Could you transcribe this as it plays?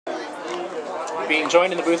being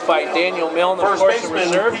joined in the booth by Daniel Milne, of course, a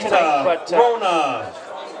reserve tonight, but Rona.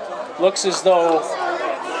 looks as though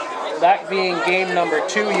that being game number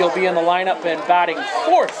 2, you'll be in the lineup and batting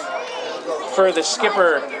 4th for the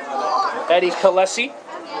skipper, Eddie Kalesi,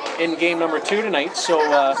 in game number 2 tonight. So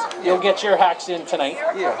you'll get your hacks in tonight.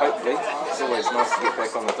 Yeah, hopefully. It's always nice to get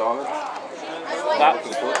back on the diamond.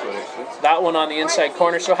 Looking forward to it, actually. That one on the inside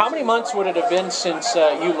corner. So how many months would it have been since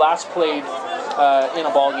you last played in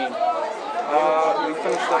a ball game? We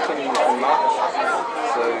finished up in March,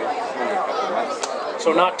 so only a couple of months.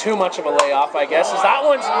 So not too much of a layoff, I guess. As that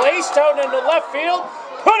one's laced out into left field.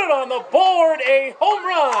 Put it on the board. A home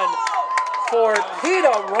run for Pita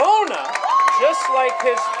Rona. Just like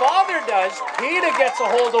his father does, Pita gets a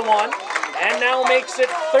hold of one and now makes it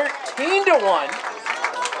 13-1.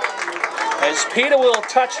 As Pita will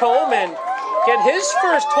touch home and get his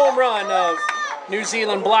first home run of New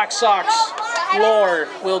Zealand Black Sox lore.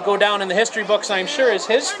 Will go down in the history books, I'm sure, as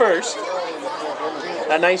his first.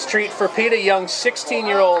 A nice treat for Pita, young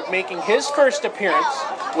 16-year-old making his first appearance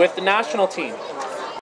with the national team.